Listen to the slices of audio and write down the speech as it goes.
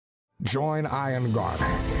Join Ian Garlic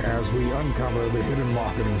as we uncover the hidden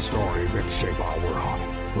marketing stories that shape our world,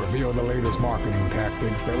 reveal the latest marketing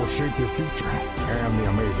tactics that will shape your future, and the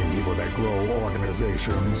amazing people that grow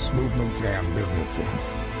organizations, movements, and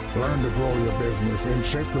businesses. Learn to grow your business and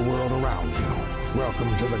shape the world around you.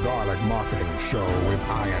 Welcome to the Garlic Marketing Show with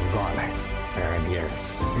Ian Garlic. And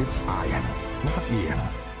yes, it's Ian, not Ian.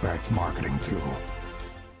 That's marketing too.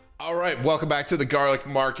 All right, welcome back to the Garlic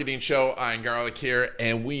Marketing Show. Ian Garlic here,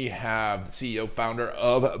 and we have the CEO, founder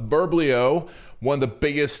of Verblio, one of the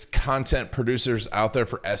biggest content producers out there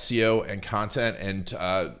for SEO and content.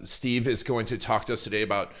 And Steve is going to talk to us today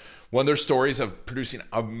about one of their stories of producing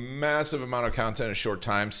a massive amount of content in a short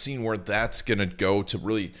time, seeing where that's going to go to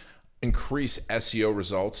really increase SEO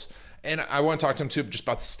results. And I want to talk to him too just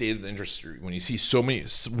about the state of the industry. When you see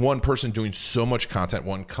one person doing so much content,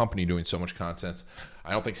 one company doing so much content, I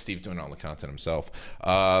don't think Steve's doing all the content himself.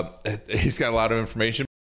 He's got a lot of information.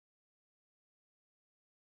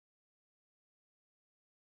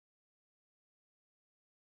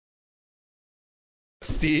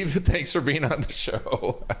 Steve, thanks for being on the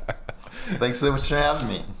show. Thanks so much for having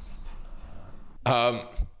me.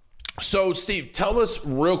 So Steve, tell us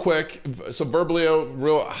real quick, so Verblio,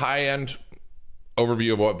 real high-end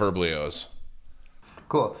overview of what Verblio is.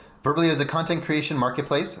 Cool. Verblio is a content creation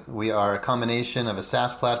marketplace. We are a combination of a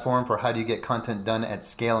SaaS platform for how do you get content done at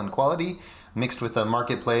scale and quality, mixed with a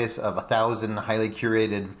marketplace of 1,000 highly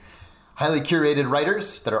curated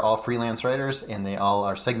writers that are all freelance writers, and they all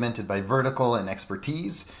are segmented by vertical and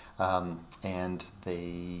expertise.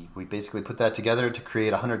 We basically put that together to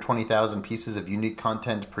create 120,000 pieces of unique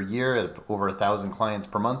content per year at over 1,000 clients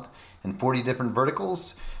per month in 40 different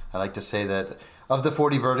verticals. I like to say that of the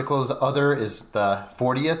 40 verticals, other is the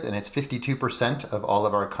 40th, and it's 52% of all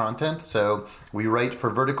of our content. So we write for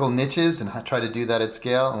vertical niches and try to do that at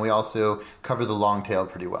scale, and we also cover the long tail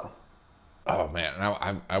pretty well. Oh man,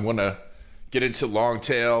 I want to get into long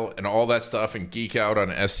tail and all that stuff and geek out on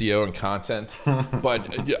SEO and content. But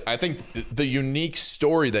I think the unique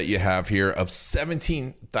story that you have here of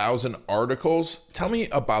 17,000 articles, tell me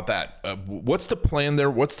about that. What's the plan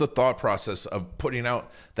there? What's the thought process of putting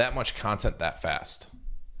out that much content that fast?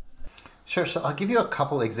 Sure. So I'll give you a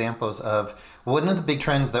couple examples of one of the big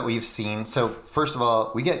trends that we've seen. So first of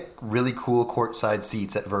all, we get really cool courtside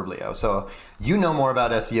seats at Verblio. So you know more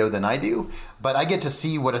about SEO than I do, but I get to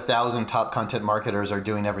see what 1,000 top content marketers are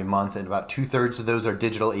doing every month, and about 2/3 of those are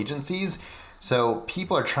digital agencies. So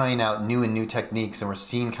people are trying out new techniques, and we're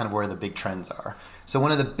seeing kind of where the big trends are. So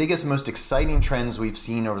one of the biggest, most exciting trends we've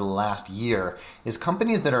seen over the last year is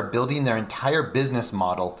companies that are building their entire business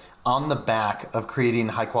model on the back of creating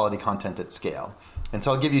high quality content at scale. And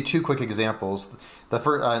so I'll give you two quick examples. The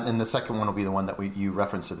first, and the second one will be the one that you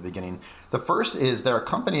referenced at the beginning. The first is there are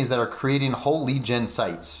companies that are creating whole lead gen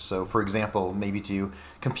sites. So for example, maybe to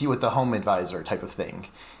compete with the Home Advisor type of thing.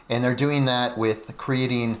 And they're doing that with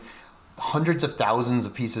creating hundreds of thousands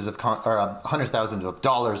of pieces of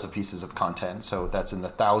 $100,000s of pieces of content. So that's in the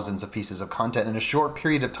thousands of pieces of content in a short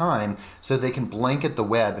period of time, so they can blanket the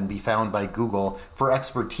web and be found by Google for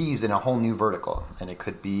expertise in a whole new vertical. And it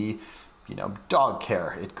could be, dog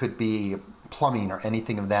care. It could be plumbing or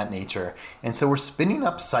anything of that nature. And so we're spinning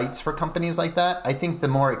up sites for companies like that. I think the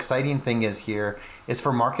more exciting thing is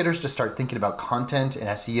for marketers to start thinking about content and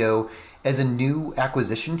SEO as a new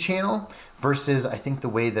acquisition channel versus I think the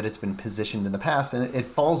way that it's been positioned in the past. And it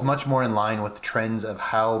falls much more in line with the trends of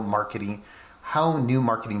how new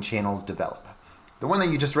marketing channels develop. The one that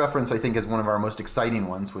you just referenced, I think, is one of our most exciting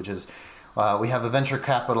ones, which is we have a venture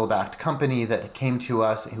capital backed company that came to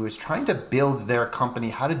us who was trying to build their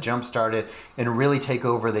company, how to jumpstart it and really take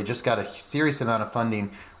over. They just got a serious amount of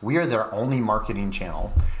funding. We are their only marketing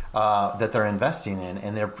channel that they're investing in,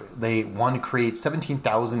 and they want to create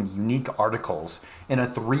 17,000 unique articles in a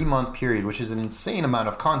 3-month period, which is an insane amount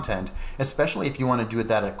of content, especially if you want to do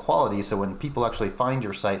that at quality. So when people actually find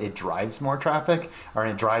your site, it drives more traffic or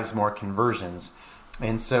it drives more conversions.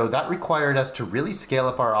 And so that required us to really scale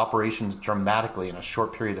up our operations dramatically in a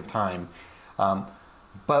short period of time.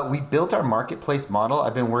 But we built our marketplace model.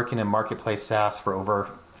 I've been working in marketplace SaaS for over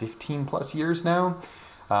 15 plus years now.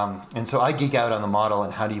 And so I geek out on the model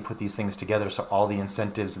and how do you put these things together so all the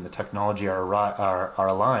incentives and the technology are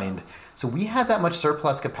aligned. So we had that much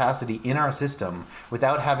surplus capacity in our system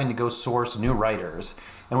without having to go source new writers.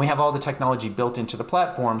 And we have all the technology built into the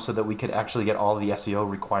platform so that we could actually get all the SEO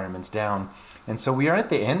requirements down. And so we are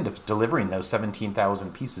at the end of delivering those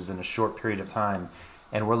 17,000 pieces in a short period of time.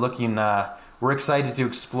 And we're excited to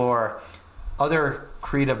explore other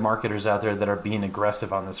creative marketers out there that are being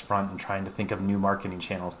aggressive on this front and trying to think of new marketing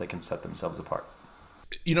channels that can set themselves apart.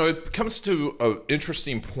 it comes to an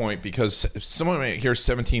interesting point because someone might hear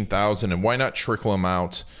 17,000 and why not trickle them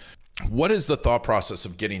out? What is the thought process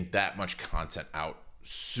of getting that much content out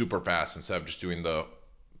super fast instead of just doing the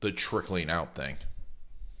trickling out thing?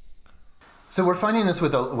 So we're finding this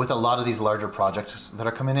with a lot of these larger projects that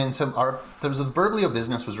are coming in. So the Verblio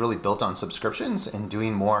business was really built on subscriptions and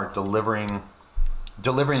doing more delivering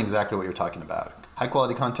exactly what you're talking about. High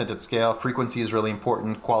quality content at scale. Frequency is really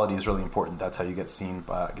important. Quality is really important. That's how you get seen.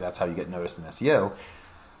 That's how you get noticed in SEO.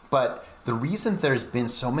 But the reason there's been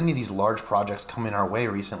so many of these large projects coming our way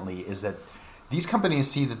recently is that these companies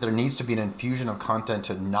see that there needs to be an infusion of content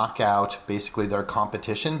to knock out basically their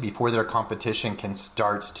competition before their competition can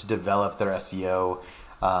start to develop their SEO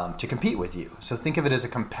to compete with you. So think of it as a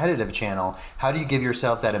competitive channel. How do you give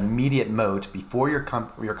yourself that immediate moat before your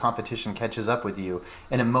competition catches up with you,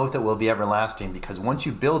 and a moat that will be everlasting? Because once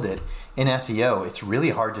you build it in SEO, it's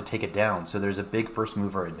really hard to take it down. So there's a big first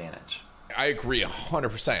mover advantage. I agree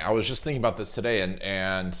 100%. I was just thinking about this today,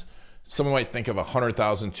 and someone might think of $100,000,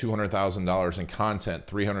 $200,000 in content,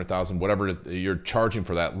 $300,000, whatever you're charging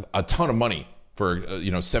for that. A ton of money for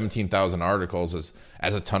 17,000 articles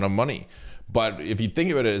as a ton of money. But if you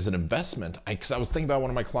think of it as an investment, because I was thinking about one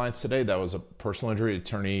of my clients today that was a personal injury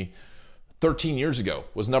attorney 13 years ago,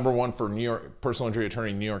 was number one for New York personal injury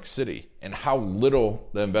attorney in New York City, and how little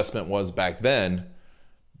the investment was back then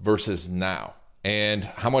versus now, and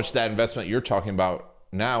how much that investment you're talking about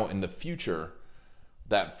now in the future,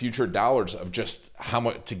 that future dollars of just how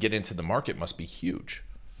much to get into the market must be huge.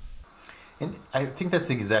 And I think that's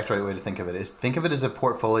the exact right way to think of it, is think of it as a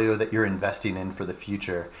portfolio that you're investing in for the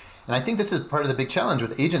future. And I think this is part of the big challenge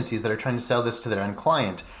with agencies that are trying to sell this to their end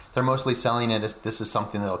client. They're mostly selling it as this is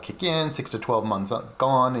something that'll kick in 6 to 12 months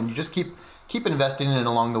gone, and you just keep investing in it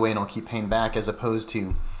along the way and it'll keep paying back, as opposed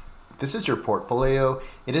to this is your portfolio.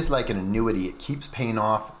 It is like an annuity. It keeps paying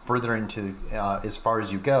off further into as far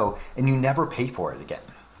as you go, and you never pay for it again.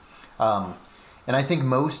 And I think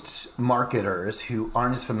most marketers who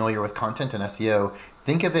aren't as familiar with content and SEO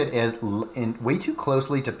think of it as way too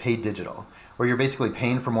closely to paid digital, where you're basically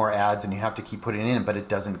paying for more ads and you have to keep putting it in, but it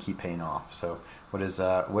doesn't keep paying off. So what is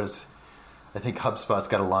I think HubSpot's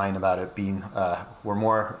got a line about it being we're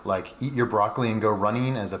more like eat your broccoli and go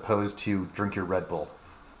running as opposed to drink your Red Bull.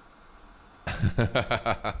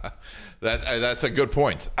 That's a good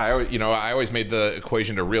point. I always made the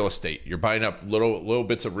equation to real estate. You're buying up little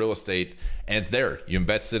bits of real estate, and it's there. You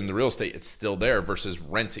invested in the real estate; it's still there. Versus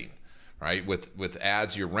renting, right? With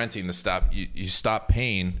ads, you're renting the stuff. You stop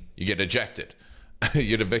paying, you get ejected, you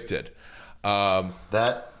get evicted.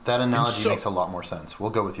 That analogy makes a lot more sense. We'll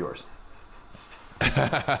go with yours.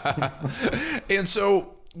 And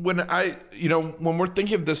so when we're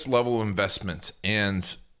thinking of this level of investment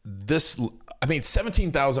and this,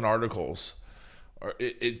 17,000 articles,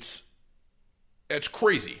 it's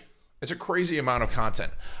crazy. It's a crazy amount of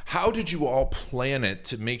content. How did you all plan it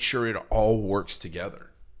to make sure it all works together?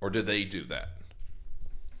 Or did they do that?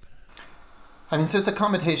 So it's a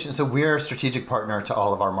combination. So we're a strategic partner to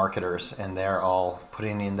all of our marketers, and they're all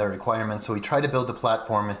putting in their requirements. So we try to build a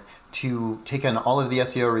platform to take on all of the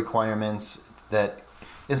SEO requirements that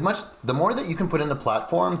the more that you can put in the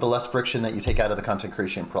platform, the less friction that you take out of the content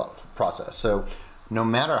creation process. So no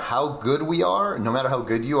matter how good we are, no matter how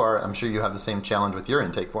good you are, I'm sure you have the same challenge with your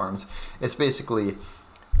intake forms. It's basically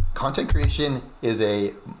content creation is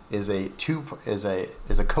a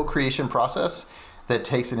co-creation process that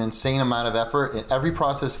takes an insane amount of effort, and every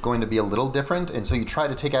process is going to be a little different. And so you try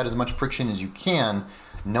to take out as much friction as you can,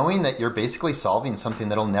 knowing that you're basically solving something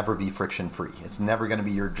that'll never be friction free. It's never going to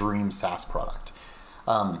be your dream SaaS product.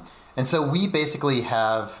 And so we basically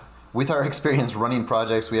have, with our experience running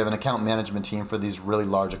projects, we have an account management team for these really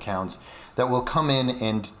large accounts that will come in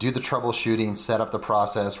and do the troubleshooting, set up the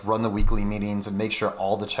process, run the weekly meetings, and make sure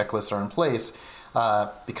all the checklists are in place,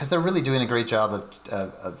 because they're really doing a great job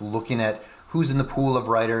of looking at who's in the pool of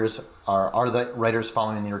writers, are the writers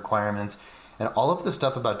following the requirements, and all of the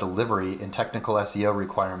stuff about delivery and technical SEO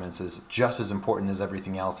requirements is just as important as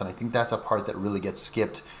everything else. And I think that's a part that really gets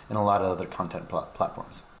skipped in a lot of other content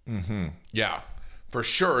platforms. Mm-hmm. Yeah, for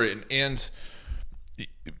sure. And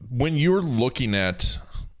when you're looking at,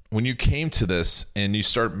 when you came to this and you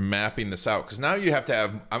start mapping this out, because now you have to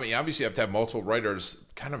have, obviously you have to have multiple writers,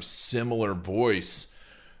 kind of similar voice.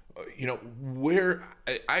 Where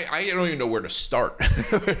I don't even know where to start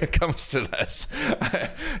when it comes to this.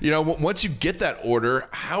 Once you get that order,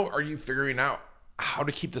 how are you figuring out how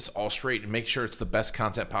to keep this all straight and make sure it's the best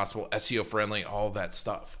content possible, SEO friendly, all that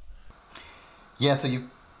stuff? Yeah, so you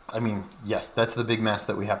I mean, yes, that's the big mess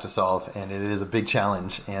that we have to solve, and it is a big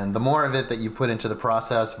challenge. And the more of it that you put into the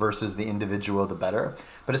process versus the individual, the better.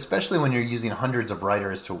 But especially when you're using hundreds of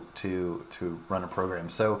writers to run a program.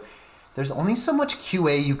 So there's only so much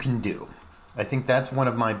QA you can do. I think that's one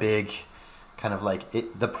of my big kind of like,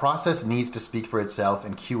 the process needs to speak for itself,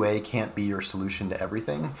 and QA can't be your solution to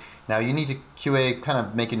everything. Now you need to QA kind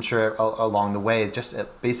of making sure along the way, just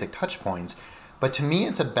at basic touch points. But to me,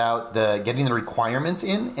 it's about getting the requirements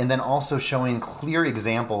in, and then also showing clear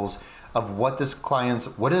examples of what this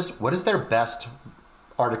client's, what does their best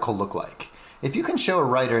article look like? If you can show a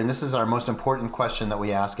writer, and this is our most important question that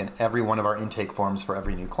we ask in every one of our intake forms for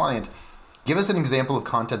every new client, give us an example of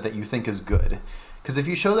content that you think is good. Because if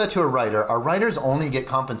you show that to a writer, our writers only get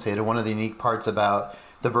compensated. One of the unique parts about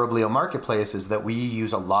the Verblio marketplace is that we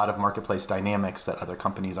use a lot of marketplace dynamics that other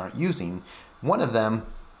companies aren't using. One of them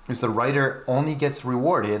is the writer only gets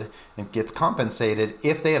rewarded and gets compensated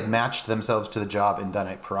if they have matched themselves to the job and done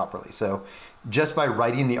it properly. So just by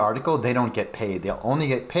writing the article, they don't get paid. They'll only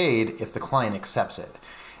get paid if the client accepts it.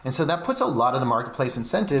 And so that puts a lot of the marketplace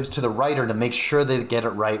incentives to the writer to make sure they get it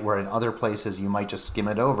right, where in other places you might just skim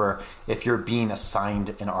it over if you're being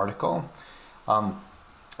assigned an article.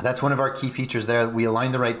 That's one of our key features there. We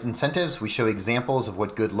align the right incentives. We show examples of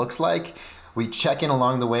what good looks like. We check in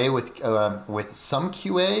along the way with some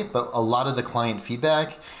QA, but a lot of the client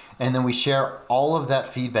feedback. And then we share all of that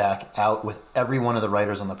feedback out with every one of the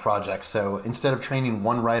writers on the project. So instead of training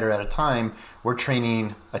one writer at a time, we're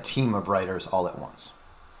training a team of writers all at once.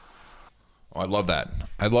 Oh, I love that.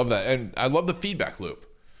 I love that. And I love the feedback loop.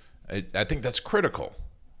 I think that's critical.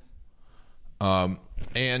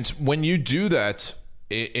 And when you do that,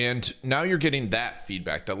 and now you're getting that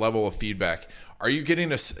feedback, that level of feedback, are you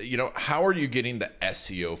getting how are you getting the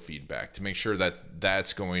SEO feedback to make sure that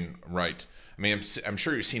that's going right? I mean, I'm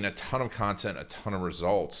sure you've seen a ton of content, a ton of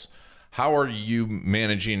results. How are you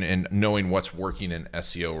managing and knowing what's working in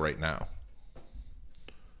SEO right now?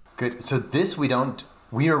 Good. So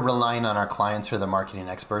we are relying on our clients who are the marketing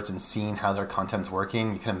experts and seeing how their content's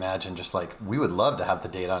working. You can imagine just like, we would love to have the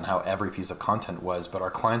data on how every piece of content was, but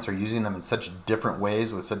our clients are using them in such different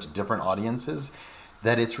ways with such different audiences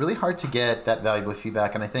that it's really hard to get that valuable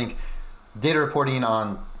feedback. And I think data reporting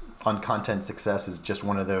on content success is just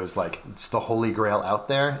one of those, like, it's the holy grail out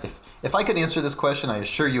there. If I could answer this question, I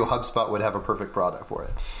assure you HubSpot would have a perfect product for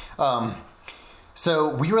it. So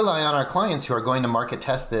we rely on our clients who are going to market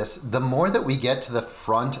test this. The more that we get to the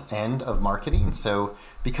front end of marketing, so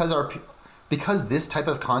because this type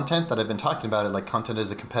of content that I've been talking about, like content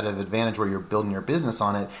as a competitive advantage where you're building your business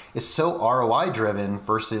on it, is so ROI driven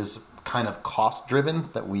versus kind of cost driven,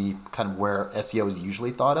 that we kind of where SEO is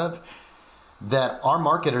usually thought of, that our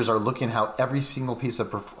marketers are looking how every single piece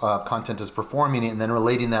of content is performing and then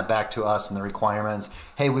relating that back to us and the requirements.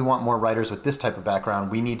 Hey, we want more writers with this type of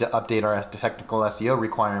background. We need to update our technical SEO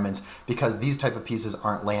requirements because these type of pieces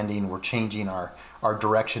aren't landing. We're changing our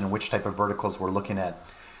direction and which type of verticals we're looking at.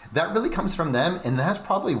 That really comes from them, and that's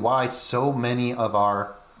probably why so many of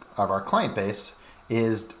our client base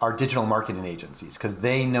is our digital marketing agencies, because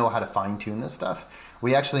they know how to fine tune this stuff.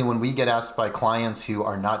 We actually, when we get asked by clients who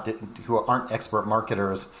aren't expert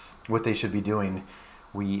marketers what they should be doing,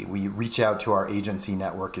 we reach out to our agency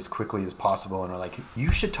network as quickly as possible and we're like,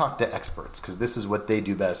 you should talk to experts because this is what they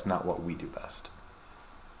do best, not what we do best.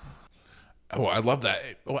 Oh, I love that.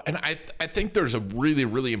 And I think there's a really,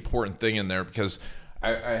 really important thing in there, because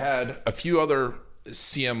I had a few other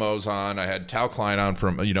CMOs on. I had Tal Klein on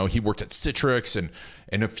from, he worked at Citrix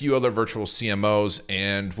and a few other virtual CMOs.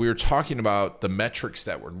 And we were talking about the metrics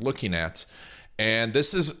that we're looking at. And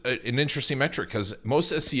this is an interesting metric because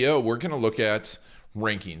most SEO, we're going to look at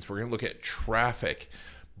rankings. We're going to look at traffic.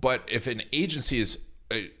 But if an agency is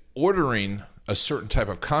ordering a certain type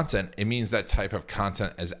of content, it means that type of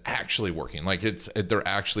content is actually working. Like they're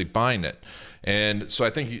actually buying it. And so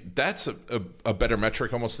I think that's a better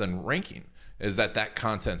metric almost than ranking, is that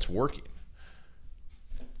content's working.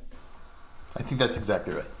 I think that's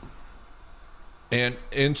exactly right.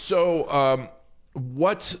 And so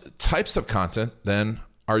what types of content then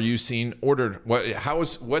are you seeing ordered?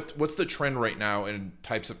 What's the trend right now in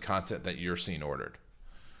types of content that you're seeing ordered?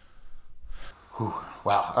 Whew,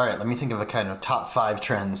 wow. All right. Let me think of a kind of top 5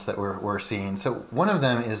 trends that we're seeing. So one of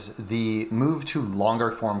them is the move to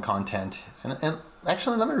longer form content. And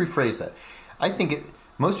actually, let me rephrase that. I think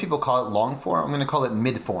most people call it long form. I'm going to call it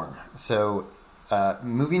mid form. So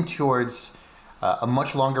moving towards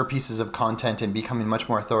much longer pieces of content and becoming much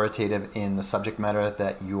more authoritative in the subject matter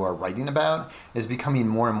that you are writing about is becoming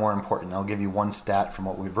more and more important. I'll give you one stat from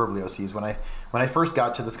what Verblio sees. When I first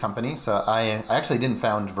got to this company, so I actually didn't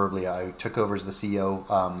found Verblio. I took over as the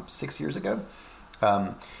CEO 6 years ago.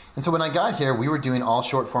 And so when I got here, we were doing all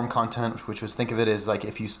short form content, which was, think of it as like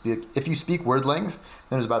if you speak word length,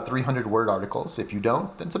 then it's about 300 word articles. If you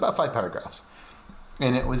don't, then it's about 5 paragraphs.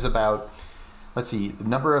 And it was about, let's see, the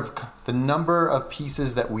number of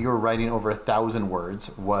pieces that we were writing over 1,000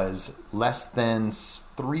 words was less than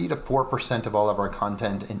 3 to 4% of all of our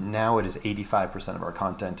content, and now it is 85% of our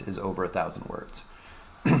content is over 1,000 words.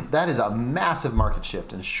 That is a massive market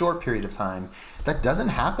shift in a short period of time. That doesn't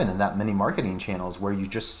happen in that many marketing channels where you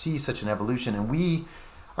just see such an evolution. And we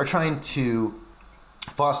are trying to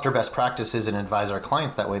foster best practices and advise our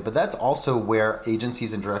clients that way. But that's also where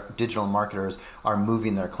agencies and direct digital marketers are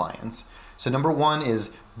moving their clients. So number one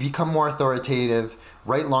is become more authoritative,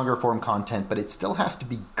 write longer form content, but it still has to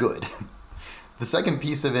be good. The second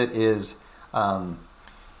piece of it is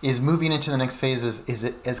moving into the next phase of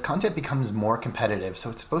as content becomes more competitive. So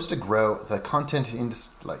it's supposed to grow. The content is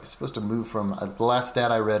supposed to move from the last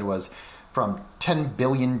stat I read was from $10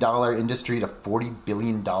 billion industry to $40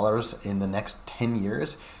 billion in the next 10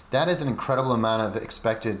 years. That is an incredible amount of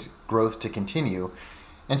expected growth to continue.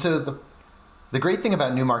 And so the great thing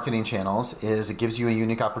about new marketing channels is it gives you a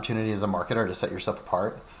unique opportunity as a marketer to set yourself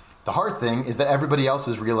apart. The hard thing is that everybody else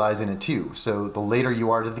is realizing it too. So the later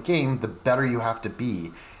you are to the game, the better you have to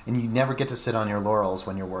be. And you never get to sit on your laurels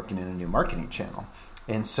when you're working in a new marketing channel.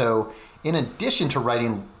 And so in addition to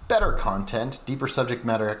writing better content, deeper subject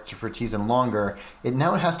matter expertise, and longer, it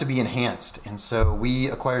now has to be enhanced. And so we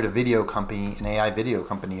acquired a video company, an AI video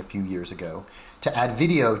company a few years ago to add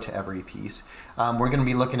video to every piece. We're going to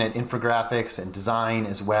be looking at infographics and design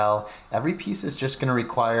as well. Every piece is just going to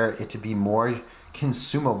require it to be more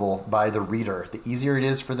consumable by the reader. The easier it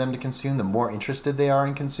is for them to consume, the more interested they are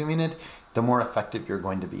in consuming it, the more effective you're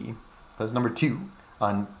going to be. That's number 2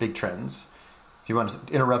 on big trends. If you want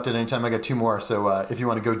to interrupt at any time, I got 2 more. So if you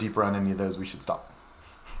want to go deeper on any of those, we should stop.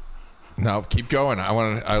 No, keep going. I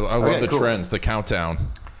love the cool trends, the countdown.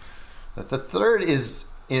 The third is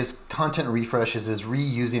content refreshes, is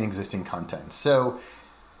reusing existing content. So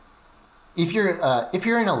if you're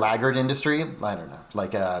in a laggard industry, I don't know,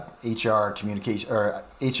 like a HR communication or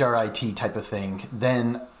HRIT type of thing,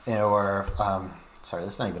 then sorry,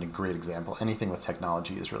 that's not even a great example. Anything with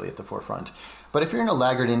technology is really at the forefront. But if you're in a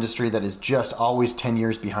laggard industry that is just always 10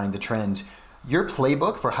 years behind the trends, your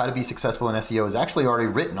playbook for how to be successful in SEO is actually already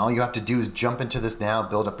written. All you have to do is jump into this now,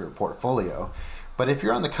 build up your portfolio. But if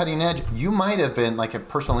you're on the cutting edge, you might have been like a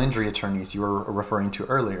personal injury attorneys you were referring to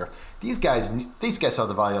earlier. These guys saw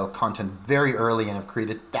the value of content very early and have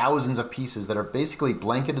created thousands of pieces that are basically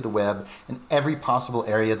blanketed the web in every possible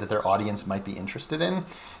area that their audience might be interested in.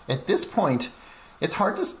 At this point, it's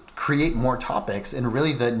hard to create more topics, and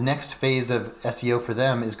really the next phase of SEO for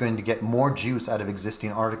them is going to get more juice out of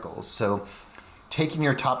existing articles. So taking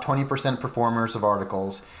your top 20% performers of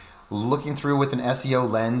articles, looking through with an SEO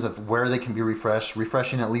lens of where they can be refreshed,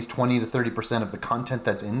 refreshing at least 20 to 30% of the content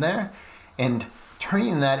that's in there, and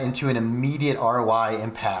turning that into an immediate ROI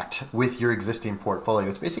impact with your existing portfolio.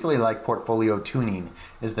 It's basically like portfolio tuning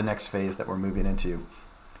is the next phase that we're moving into.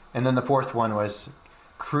 And then the fourth one was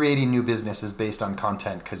creating new businesses based on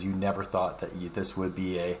content, because you never thought that this would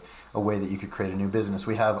be a way that you could create a new business.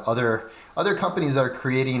 We have other companies that are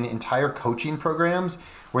creating entire coaching programs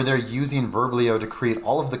where they're using Verblio to create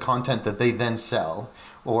all of the content that they then sell.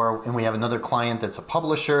 And we have another client that's a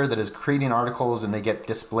publisher that is creating articles and they get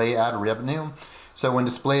display ad revenue. So when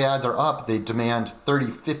display ads are up, they demand 30,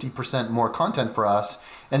 50% more content for us.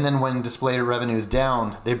 And then when display revenue is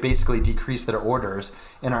down, they basically decrease their orders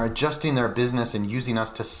and are adjusting their business and using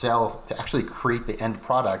us to sell, to actually create the end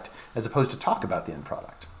product as opposed to talk about the end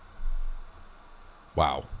product.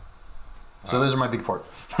 Wow. So those are my big 4.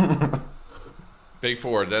 Big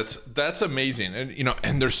 4. That's amazing. And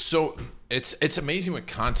and there's it's amazing with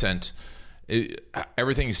content.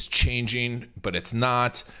 Everything is changing, but it's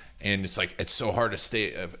not. And it's so hard to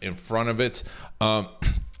stay in front of it.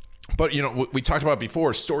 But we talked about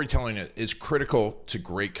before, storytelling is critical to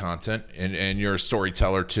great content, and you're a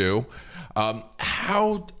storyteller too.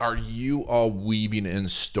 How are you all weaving in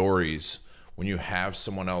stories when you have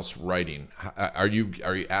someone else writing? Are you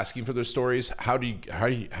asking for their stories? How do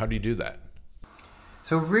you do that?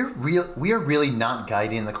 So we are really not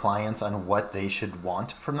guiding the clients on what they should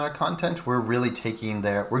want from their content. We're really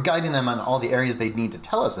we're guiding them on all the areas they need to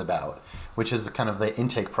tell us about, which is kind of the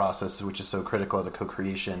intake process, which is so critical to the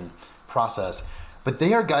co-creation process. But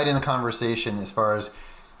they are guiding the conversation as far as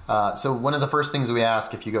So one of the first things we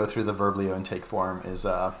ask if you go through the Verblio intake form is,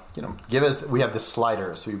 give us, we have this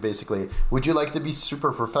slider. So you basically, would you like it to be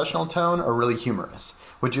super professional tone or really humorous?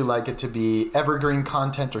 Would you like it to be evergreen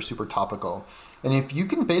content or super topical? And if you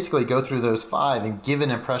can basically go through those 5 and give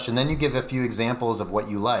an impression, then you give a few examples of what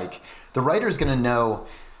you like, the writer's going to know,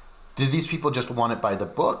 do these people just want it by the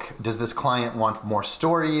book? Does this client want more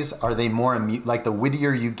stories? Are they more, like the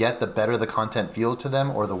wittier you get, the better the content feels to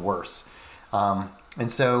them, or the worse? And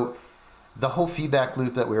so the whole feedback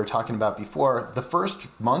loop that we were talking about before, the first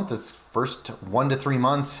month, this first 1 to 3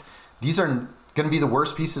 months, these are going to be the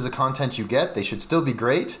worst pieces of content you get. They should still be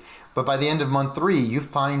great. But by the end of month 3, you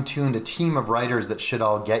fine-tuned a team of writers that should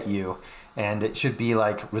all get you. And it should be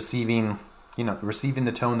like receiving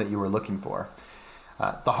the tone that you were looking for.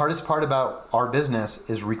 The hardest part about our business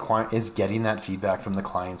is getting that feedback from the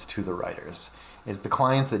clients to the writers. Is the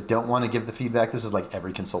clients that don't want to give the feedback. This is like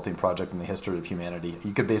every consulting project in the history of humanity.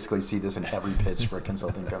 You could basically see this in every pitch for a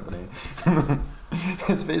consulting company.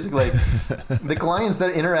 It's basically like the clients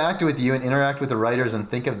that interact with you and interact with the writers and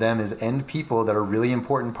think of them as end people that are a really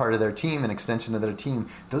important part of their team, an extension of their team.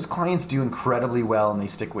 Those clients do incredibly well and they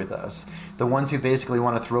stick with us. The ones who basically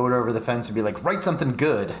want to throw it over the fence and be like, write something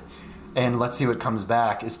good and let's see what comes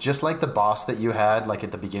back. It's just like the boss that you had like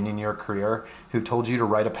at the beginning of your career who told you to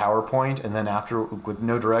write a PowerPoint and then after with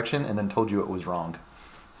no direction and then told you it was wrong.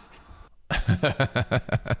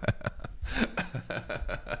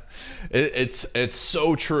 It's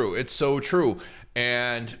so true. It's so true.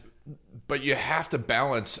 But you have to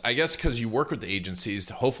balance, I guess, because you work with the agencies,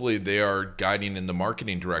 hopefully they are guiding in the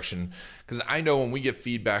marketing direction. Because I know when we get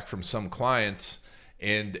feedback from some clients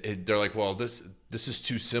and they're like, well, this is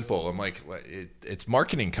too simple. I'm like, it's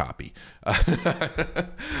marketing copy.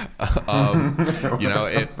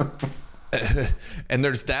 And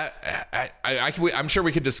there's that. I'm sure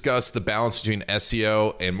we could discuss the balance between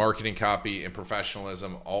SEO and marketing copy and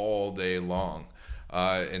professionalism all day long.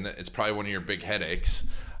 And it's probably one of your big headaches.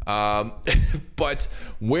 But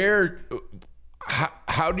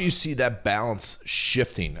how do you see that balance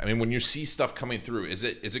shifting? I mean, when you see stuff coming through, is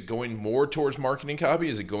it going more towards marketing copy?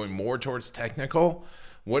 Is it going more towards technical?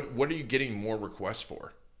 What are you getting more requests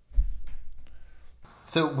for?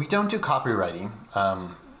 So we don't do copywriting,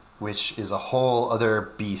 which is a whole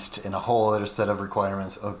other beast and a whole other set of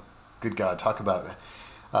requirements. Oh, good God, talk about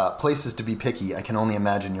places to be picky. I can only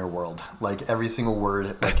imagine your world. Like every single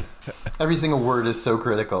word is so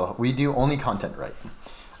critical. We do only content writing.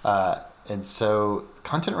 And so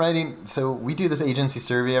content writing, so we do this agency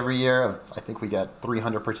survey every year. I think we got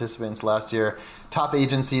 300 participants last year. Top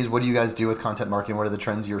agencies, what do you guys do with content marketing? What are the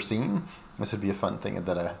trends you're seeing? This would be a fun thing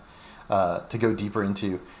that to go deeper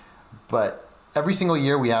into. But every single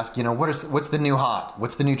year we ask, what's the new hot?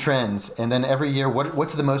 What's the new trends? And then every year,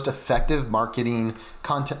 what's the most effective marketing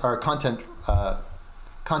content or content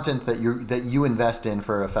that you invest in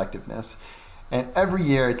for effectiveness? And every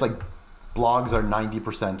year it's like blogs are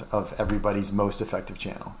 90% of everybody's most effective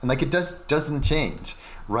channel. And like it doesn't change.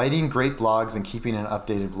 Writing great blogs and keeping an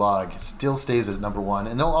updated blog still stays as number one.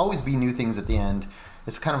 And there'll always be new things at the end.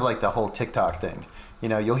 It's kind of like the whole TikTok thing.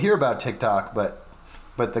 You'll hear about TikTok, but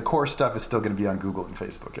the core stuff is still going to be on Google and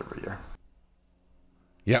Facebook every year.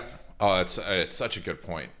 Yep. Oh, it's such a good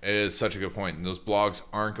point. It is such a good point. And those blogs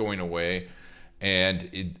aren't going away.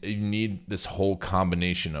 And you need this whole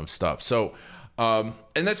combination of stuff. So, and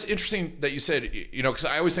that's interesting that you said, because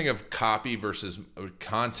I always think of copy versus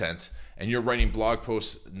content, and you're writing blog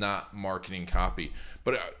posts, not marketing copy.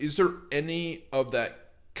 But is there any of that?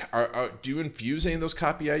 Do you infuse any of those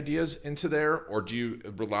copy ideas into there, or do you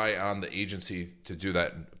rely on the agency to do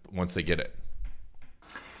that once they get it?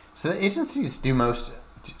 So the agencies do most.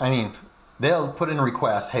 I mean, they'll put in a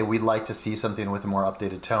request. Hey, we'd like to see something with a more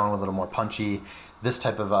updated tone, a little more punchy. This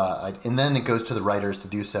type of, and then it goes to the writers to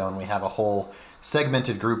do so, and we have a whole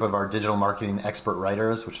segmented group of our digital marketing expert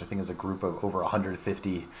writers, which I think is a group of over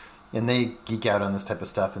 150, and they geek out on this type of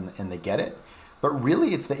stuff and they get it. But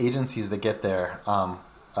really, it's the agencies that get there,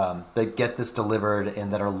 that get this delivered,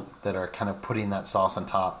 and that are kind of putting that sauce on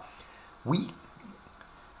top.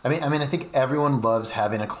 I think everyone loves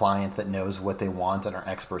having a client that knows what they want and are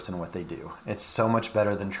experts in what they do. It's so much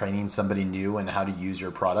better than training somebody new in how to use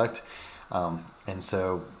your product. And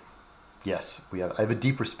so, yes, I have a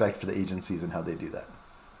deep respect for the agencies and how they do that.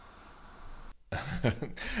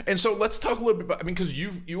 And so let's talk a little bit about, because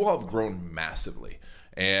you all have grown massively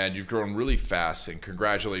and you've grown really fast, and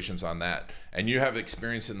congratulations on that. And you have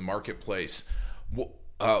experience in the marketplace.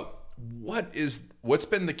 What's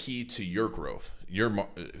been the key to your growth, your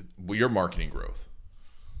marketing growth?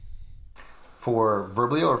 For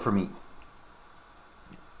Verblio or for me?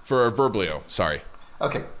 For Verblio, sorry.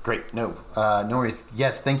 Okay, great. No worries.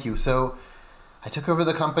 Yes, thank you. So I took over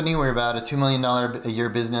the company. We're about a $2 million a year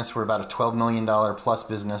business. We're about a $12 million plus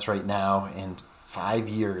business right now in 5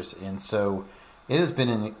 years. And so it has been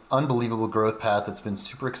an unbelievable growth path. It's been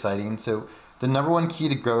super exciting. So the number one key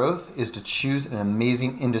to growth is to choose an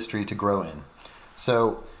amazing industry to grow in.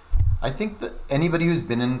 So I think that anybody who's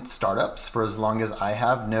been in startups for as long as I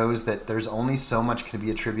have knows that there's only so much can be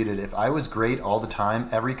attributed. If I was great all the time,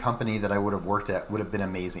 every company that I would have worked at would have been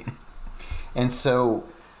amazing. And so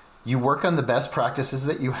you work on the best practices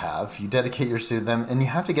that you have, you dedicate yourself to them, and you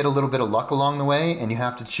have to get a little bit of luck along the way, and you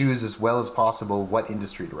have to choose as well as possible what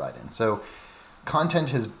industry to ride in. So content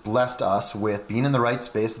has blessed us with being in the right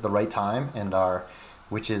space at the right time, and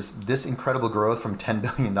which is this incredible growth from $10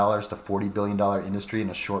 billion to $40 billion industry in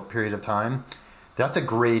a short period of time.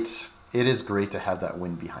 It is great to have that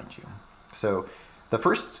wind behind you. So the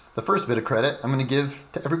first bit of credit I'm going to give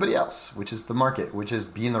to everybody else, which is the market, which is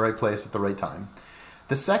be in the right place at the right time.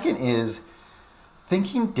 The second is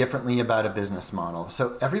thinking differently about a business model.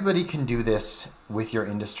 So everybody can do this with your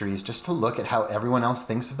industries, just to look at how everyone else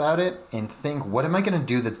thinks about it and think, what am I going to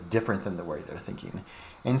do that's different than the way they're thinking?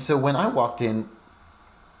 And so when I walked in,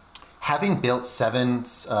 having built 7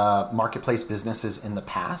 marketplace businesses in the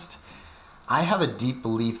past, I have a deep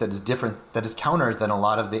belief that is different, that is counter than a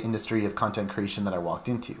lot of the industry of content creation that I walked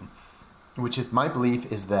into, which is my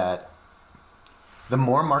belief is that the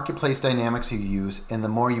more marketplace dynamics you use and the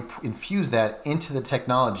more you infuse that into the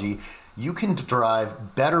technology, you can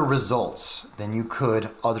drive better results than you could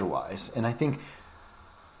otherwise. And I think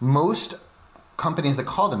most companies that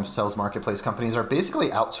call themselves marketplace companies are basically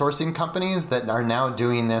outsourcing companies that are now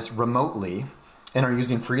doing this remotely and are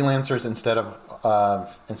using freelancers instead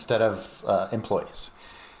of employees.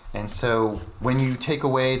 And so when you take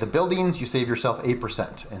away the buildings, you save yourself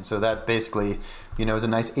 8%. And so that basically, is a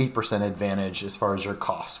nice 8% advantage as far as your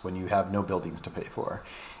costs when you have no buildings to pay for.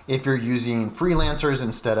 If you're using freelancers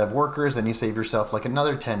instead of workers, then you save yourself like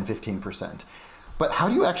another 10, 15%. But how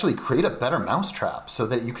do you actually create a better mousetrap so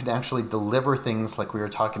that you can actually deliver things like we were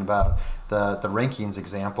talking about, the rankings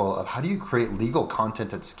example of how do you create legal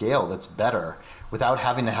content at scale that's better without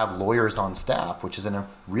having to have lawyers on staff, which is a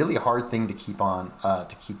really hard thing to keep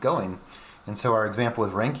going. And so our example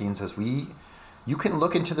with rankings is you can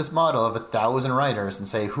look into this model of 1,000 writers and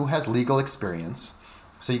say who has legal experience.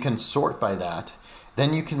 So you can sort by that.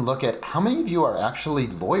 Then you can look at how many of you are actually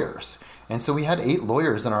lawyers. And so we had 8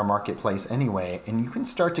 lawyers in our marketplace anyway, and you can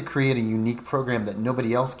start to create a unique program that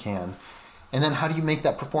nobody else can. And then how do you make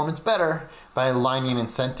that performance better? By aligning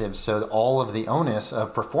incentives so that all of the onus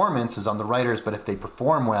of performance is on the writers, but if they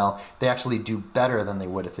perform well, they actually do better than they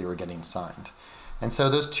would if they were getting signed. And so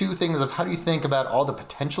those two things of how do you think about all the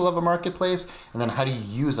potential of a marketplace and then how do you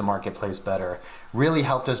use a marketplace better really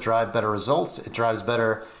helped us drive better results. It drives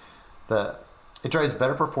better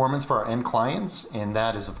performance for our end clients, and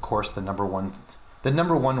that is of course the number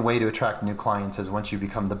one way to attract new clients is once you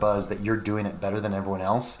become the buzz that you're doing it better than everyone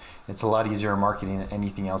else. It's a lot easier marketing than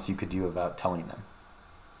anything else you could do about telling them.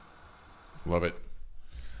 Love it.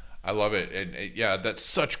 I love it. And yeah, that's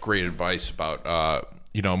such great advice about,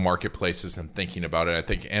 marketplaces and thinking about it. I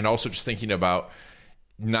think, and also just thinking about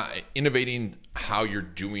not innovating how you're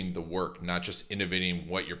doing the work, not just innovating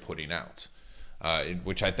what you're putting out.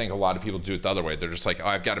 Which I think a lot of people do it the other way. They're just like,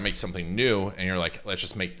 I've got to make something new. And you're like, let's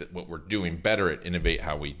just make what we're doing better at innovate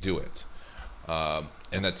how we do it. And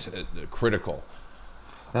that's critical.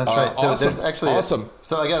 That's right. So awesome. There's actually awesome.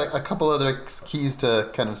 So I got a couple other keys to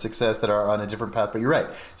kind of success that are on a different path, but you're right.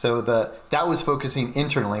 So that was focusing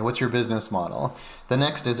internally. What's your business model? The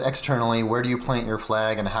next is externally. Where do you plant your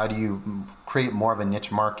flag and how do you create more of a niche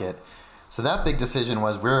market? So that big decision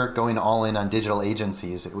was we're going all in on digital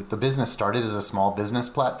agencies. The business started as a small business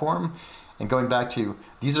platform. And going back to,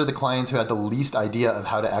 these are the clients who had the least idea of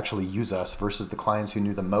how to actually use us versus the clients who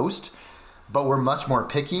knew the most. But we're much more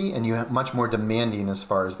picky and much more demanding as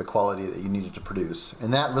far as the quality that you needed to produce.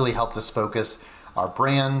 And that really helped us focus our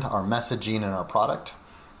brand, our messaging, and our product.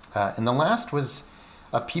 And the last was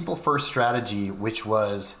a people-first strategy, which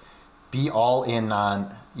was be all in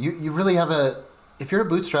on, you really have if you're a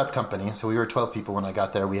bootstrapped company, so we were 12 people when I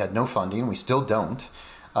got there, we had no funding, we still don't.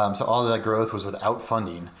 So all of that growth was without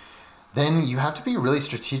funding. Then you have to be really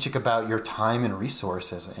strategic about your time and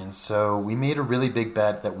resources. And so we made a really big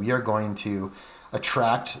bet that we are going to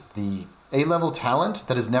attract the A-level talent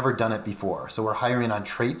that has never done it before. So we're hiring on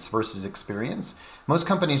traits versus experience. Most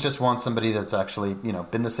companies just want somebody that's actually,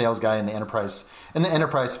 been the sales guy in the enterprise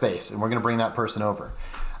space, and we're going to bring that person over.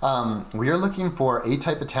 We are looking for a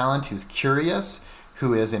type of talent who's curious,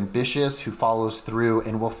 who is ambitious, who follows through,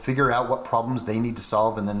 and will figure out what problems they need to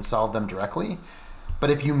solve and then solve them directly. But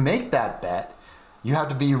if you make that bet, you have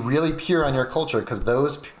to be really pure on your culture, because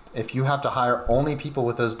if you have to hire only people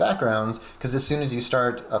with those backgrounds, because as soon as you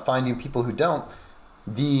start finding people who don't,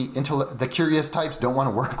 the curious types don't want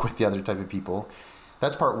to work with the other type of people.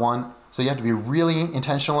 That's part one. So you have to be really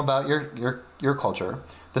intentional about your culture.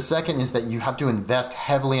 The second is that you have to invest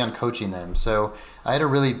heavily on coaching them. So I had a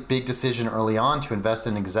really big decision early on to invest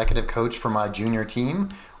in an executive coach for my junior team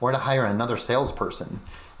or to hire another salesperson.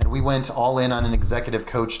 And we went all in on an executive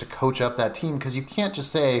coach to coach up that team, because you can't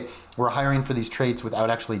just say we're hiring for these traits without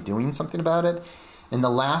actually doing something about it. And the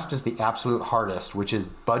last is the absolute hardest, which is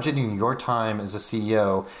budgeting your time as a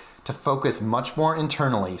CEO to focus much more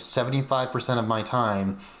internally, 75% of my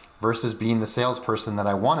time, versus being the salesperson that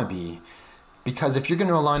I want to be. Because if you're going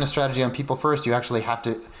to align a strategy on people first, you actually have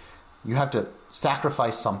to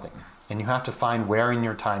sacrifice something, and you have to find where in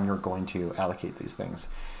your time you're going to allocate these things.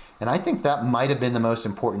 And I think that might have been the most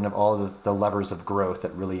important of all the levers of growth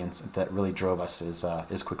that really drove us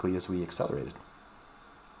as quickly as we accelerated.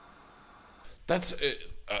 That's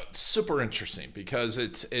super interesting, because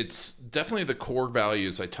it's definitely the core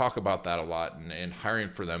values. I talk about that a lot and hiring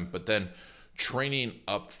for them, but then training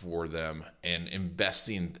up for them and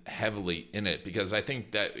investing heavily in it, because I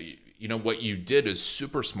think that, what you did is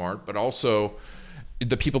super smart, but also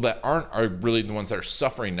the people that aren't are really the ones that are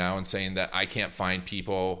suffering now and saying that I can't find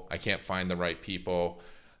people, I can't find the right people,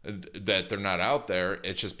 that they're not out there.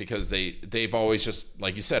 It's just because they've always just,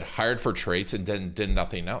 like you said, hired for traits and then did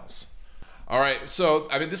nothing else. All right. So,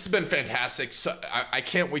 this has been fantastic. So I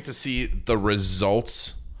can't wait to see the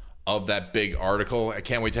results of that big article. I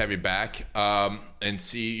can't wait to have you back and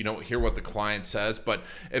see, hear what the client says. But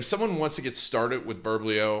if someone wants to get started with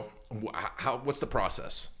Verblio, what's the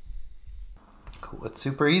process? Cool. It's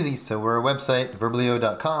super easy. So we're a website,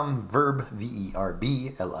 verblio.com,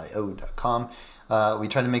 verblio.com. We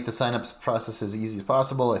try to make the signups process as easy as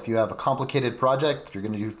possible. If you have a complicated project, you're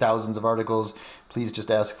going to do thousands of articles, please just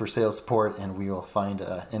ask for sales support and we will find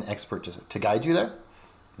an expert to guide you there.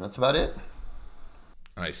 And that's about it.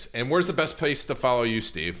 Nice. And where's the best place to follow you,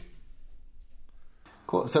 Steve?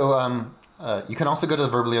 Cool. So you can also go to the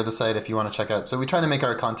Verblio, the site, if you want to check out. So we try to make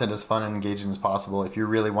our content as fun and engaging as possible. If you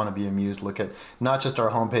really want to be amused, look at not just our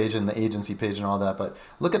homepage and the agency page and all that, but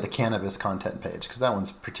look at the cannabis content page, because that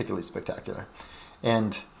one's particularly spectacular.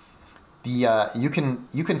 And you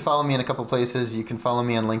can follow me in a couple places. You can follow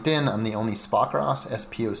me on LinkedIn. I'm the only Spockross,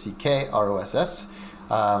 SPOCKROSS.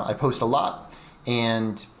 I post a lot,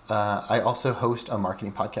 and I also host a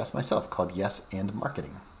marketing podcast myself called Yes and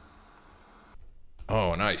Marketing.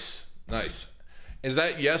 Oh, nice. Is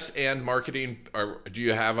that Yes and Marketing, or do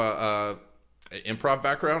you have a improv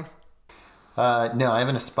background? No, I have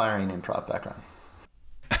an aspiring improv background.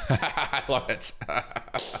 I love it.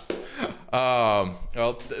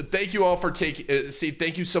 Well, thank you all for taking, Steve,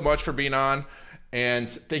 thank you so much for being on, and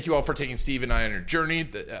thank you all for taking Steve and I on our journey.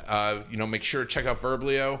 Make sure to check out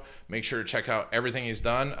Verblio, make sure to check out everything he's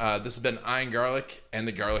done. This has been Ian Garlic and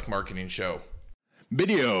the Garlic Marketing Show.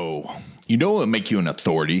 Video. It'll make you an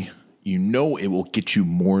authority. It will get you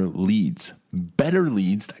more leads, better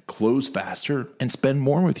leads that close faster and spend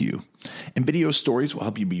more with you. And video stories will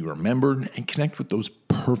help you be remembered and connect with those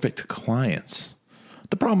perfect clients.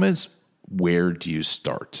 The problem is, where do you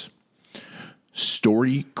start?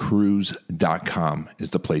 Storycruise.com is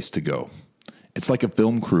the place to go. It's like a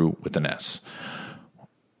film crew with an S.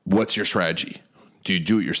 What's your strategy? Do you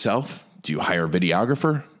do it yourself? Do you hire a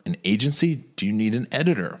videographer, an agency? Do you need an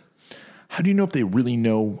editor? How do you know if they really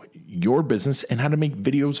know your business and how to make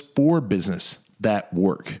videos for business that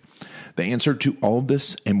work? The answer to all of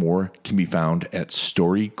this and more can be found at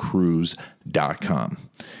storycruise.com.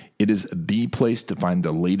 It is the place to find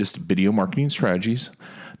the latest video marketing strategies,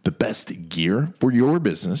 the best gear for your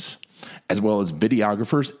business, as well as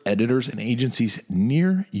videographers, editors, and agencies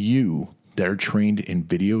near you that are trained in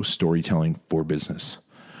video storytelling for business.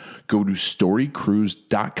 Go to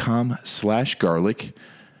storycruise.com/garlic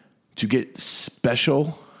to get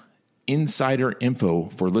special insider info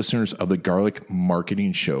for listeners of the Garlic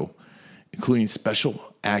Marketing Show, including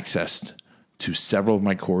special access to several of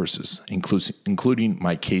my courses, including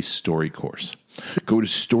my case story course. Go to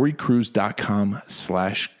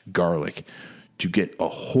storycruise.com/garlic to get a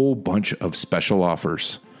whole bunch of special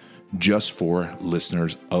offers just for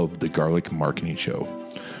listeners of the Garlic Marketing Show.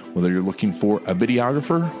 Whether you're looking for a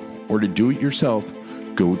videographer or to do it yourself,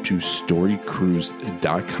 go to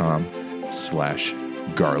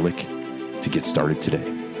storycruise.com/garlic to get started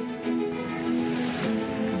today.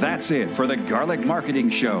 That's it for the Garlic Marketing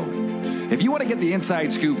Show. If you want to get the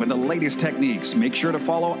inside scoop and the latest techniques, make sure to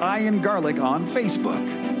follow Ian Garlic on Facebook.